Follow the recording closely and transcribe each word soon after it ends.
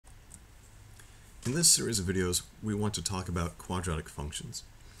In this series of videos, we want to talk about quadratic functions.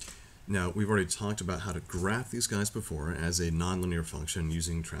 Now, we've already talked about how to graph these guys before as a nonlinear function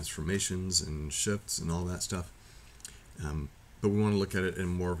using transformations and shifts and all that stuff. But we want to look at it in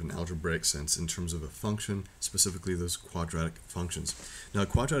more of an algebraic sense in terms of a function, specifically those quadratic functions. Now, a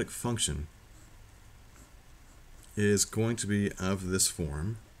quadratic function is going to be of this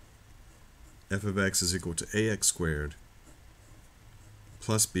form. F of x is equal to ax squared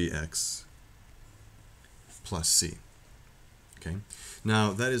plus bx plus c. Okay.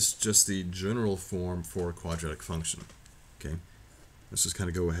 Now that is just the general form for a quadratic function. Okay. Let's just kind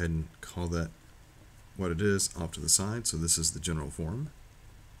of go ahead and call that what it is off to the side. So this is the general form.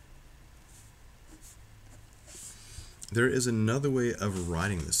 There is another way of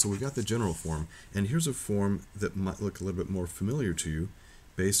writing this. So we've got the general form, and here's a form that might look a little bit more familiar to you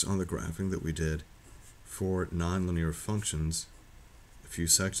based on the graphing that we did for nonlinear functions a few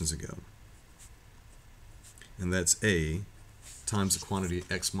sections ago. And that's a times the quantity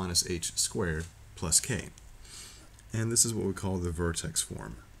x minus h squared plus k. And this is what we call the vertex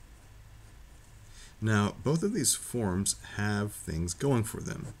form. Now, both of these forms have things going for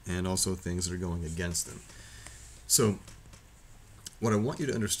them and also things that are going against them. So what I want you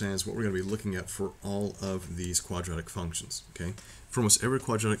to understand is what we're going to be looking at for all of these quadratic functions. Okay? For almost every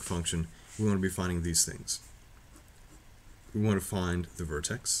quadratic function, we want to be finding these things. We want to find the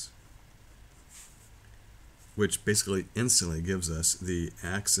vertex, which basically instantly gives us the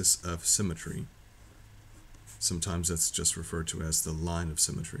axis of symmetry. Sometimes that's just referred to as the line of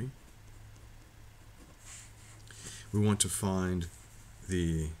symmetry. We want to find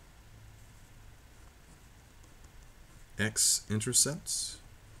the Xintercepts,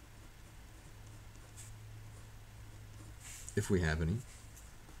 if we have any.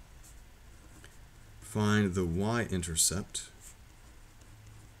 Find the Y-intercept,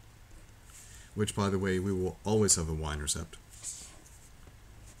 which, by the way, we will always have a Y-intercept.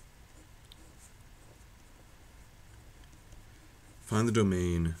 Find the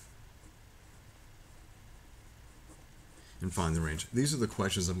domain, and find the range. These are the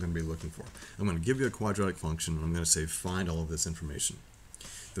questions I'm going to be looking for. I'm going to give you a quadratic function, and I'm going to say find all of this information.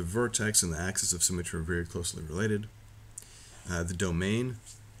 The vertex and the axis of symmetry are very closely related. The domain,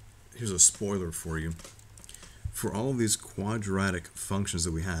 here's a spoiler for you. For all of these quadratic functions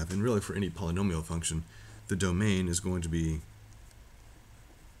that we have, and really for any polynomial function, the domain is going to be,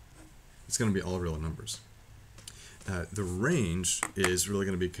 it's going to be all real numbers. The range is really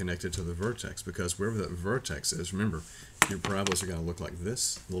going to be connected to the vertex, because wherever that vertex is, remember, your parabolas are going to look like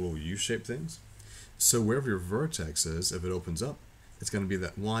this, little U-shaped things. So wherever your vertex is, if it opens up, it's going to be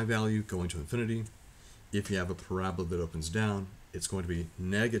that y value going to infinity. If you have a parabola that opens down, it's going to be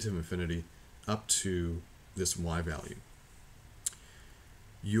negative infinity up to this y value.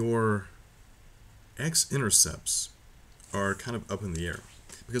 Your x-intercepts are kind of up in the air,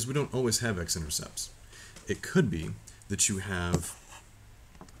 because we don't always have x-intercepts. It could be that you have,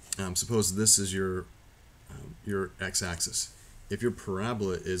 suppose this is your x-axis. If your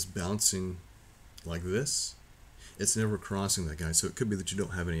parabola is bouncing like this, it's never crossing that guy, so it could be that you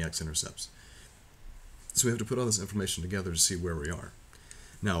don't have any x-intercepts. So we have to put all this information together to see where we are.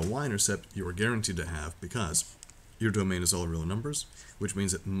 Now, a y-intercept you are guaranteed to have because your domain is all real numbers, which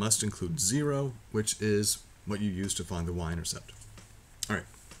means it must include 0, which is what you use to find the y-intercept. All right,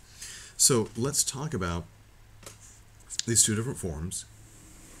 so let's talk about these two different forms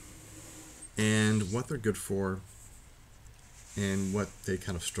and what they're good for and what they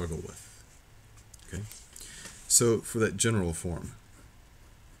kind of struggle with. Okay, so for that general form,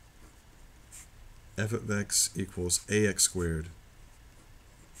 f of x equals ax squared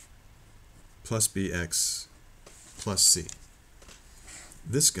plus bx plus c.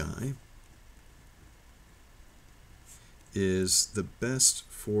 This guy is the best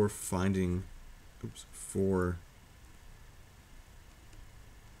for finding,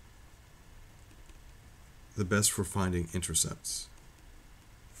 intercepts.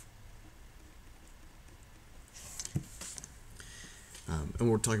 And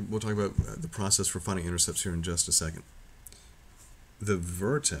we'll talk about the process for finding intercepts here in just a second. The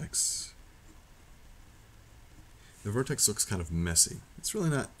vertex looks kind of messy. It's really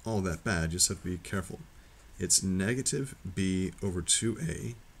not all that bad, you just have to be careful. It's negative b over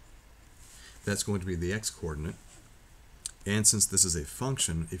 2a. That's going to be the x-coordinate. And since this is a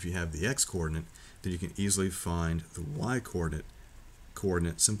function, if you have the x-coordinate, then you can easily find the y-coordinate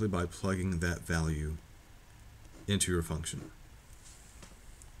simply by plugging that value into your function.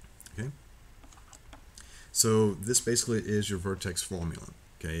 Okay? So this basically is your vertex formula.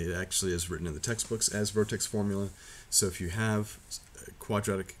 Okay, it actually is written in the textbooks as vertex formula. So if you have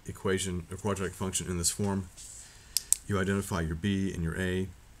quadratic equation or quadratic function in this form. You identify your b and your a,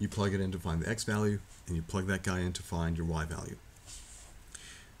 you plug it in to find the x value, and you plug that guy in to find your y value.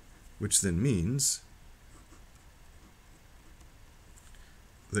 Which then means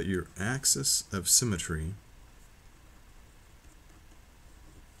that your axis of symmetry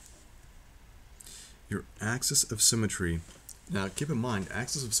now keep in mind,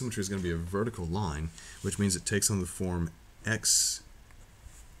 axis of symmetry is going to be a vertical line, which means it takes on the form x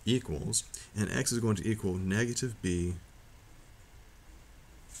equals, and x is going to equal negative b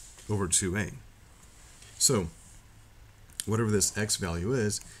over 2a. So whatever this x value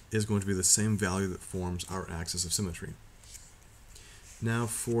is going to be the same value that forms our axis of symmetry. Now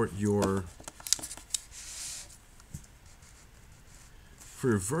for your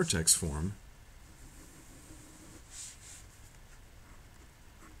vertex form,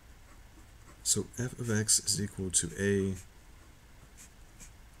 so f of x is equal to a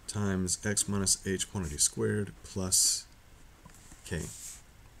times x minus h quantity squared plus k.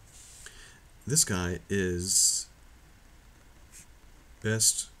 This guy is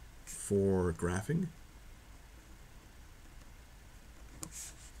best for graphing.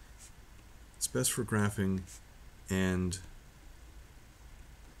 It's best for graphing and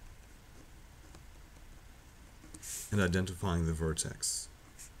identifying the vertex.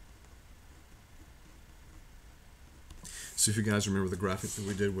 So if you guys remember the graphic that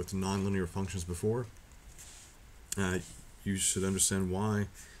we did with nonlinear functions before, you should understand why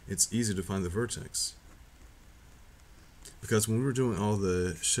it's easy to find the vertex. Because when we were doing all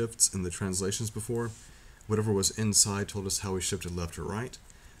the shifts and the translations before, whatever was inside told us how we shifted left or right,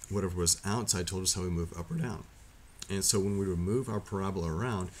 whatever was outside told us how we move up or down. And so when we would move our parabola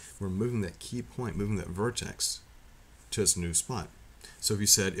around, we're moving that key point, moving that vertex to its new spot. So if you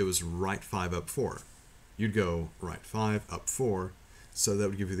said it was right 5 up 4, you'd go right 5 up 4, so that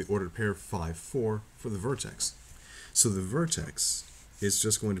would give you the ordered pair 5, 4 for the vertex. So the vertex is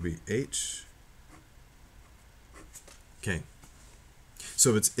just going to be h, k.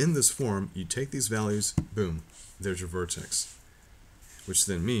 So if it's in this form, you take these values, boom, there's your vertex, which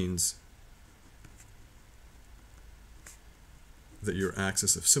then means that your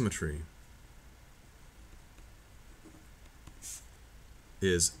axis of symmetry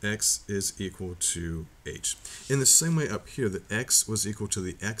is x is equal to h. In the same way up here that x was equal to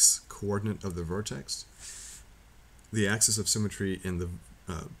the x coordinate of the vertex, the axis of symmetry in the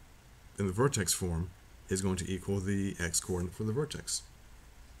vertex form is going to equal the x coordinate for the vertex.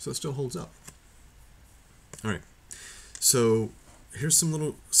 So it still holds up. All right. So here's some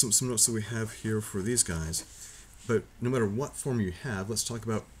notes that we have here for these guys. But no matter what form you have, let's talk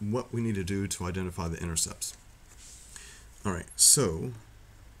about what we need to do to identify the intercepts. All right. So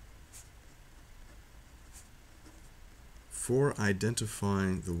for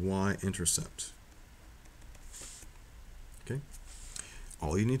identifying the y-intercept, okay,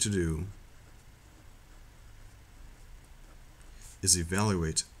 all you need to do is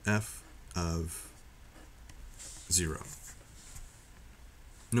evaluate f of 0.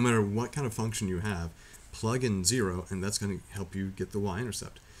 No matter what kind of function you have, plug in 0, and that's going to help you get the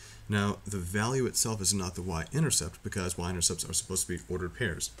y-intercept. Now, the value itself is not the y-intercept because y-intercepts are supposed to be ordered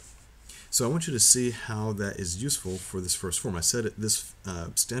pairs. So I want you to see how that is useful for this first form. I said this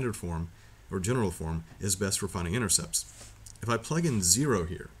standard form, or general form, is best for finding intercepts. If I plug in 0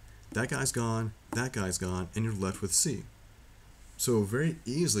 here, that guy's gone, and you're left with c. So very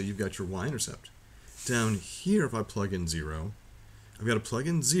easily you've got your y-intercept. Down here, if I plug in 0, I've got to plug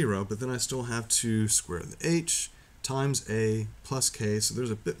in 0, but then I still have to square the h times a plus k, so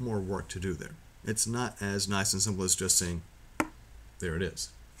there's a bit more work to do there. It's not as nice and simple as just saying, there it is.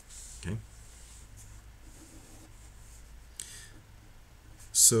 Okay?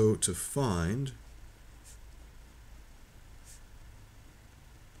 So to find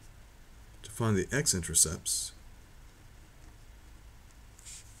the x-intercepts,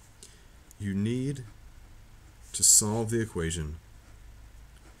 you need to solve the equation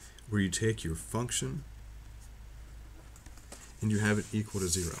where you take your function and you have it equal to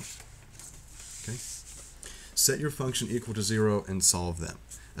 0. Okay? Set your function equal to 0 and solve them.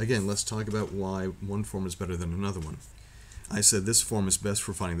 Again, let's talk about why one form is better than another one. I said this form is best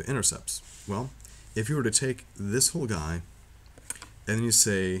for finding the intercepts. Well, if you were to take this whole guy and then you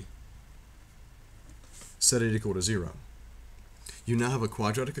say set it equal to 0, you now have a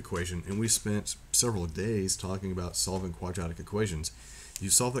quadratic equation, and we spent several days talking about solving quadratic equations. You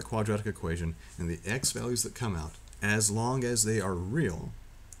solve that quadratic equation, and the x values that come out, as long as they are real,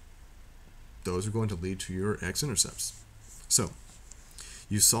 those are going to lead to your x-intercepts. So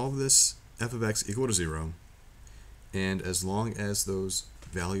you solve this f of x equal to 0, And as long as those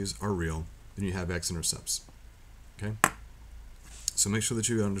values are real, then you have x-intercepts. Okay? So make sure that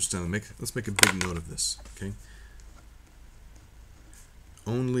you understand. Let's make a big note of this. Okay?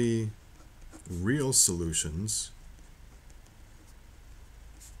 Only real solutions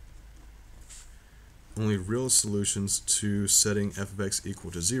to setting f of x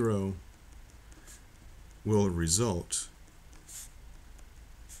equal to 0 will result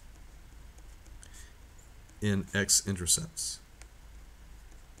in x-intercepts.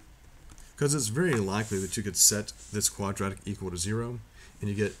 Because it's very likely that you could set this quadratic equal to 0 and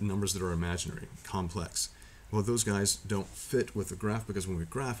you get numbers that are imaginary, complex. Well, those guys don't fit with the graph, because when we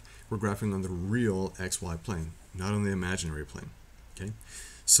graph, we're graphing on the real xy plane, not on the imaginary plane. Okay?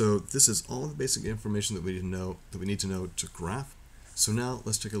 So this is all the basic information that we need to know to graph. So now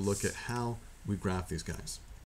let's take a look at how we graph these guys.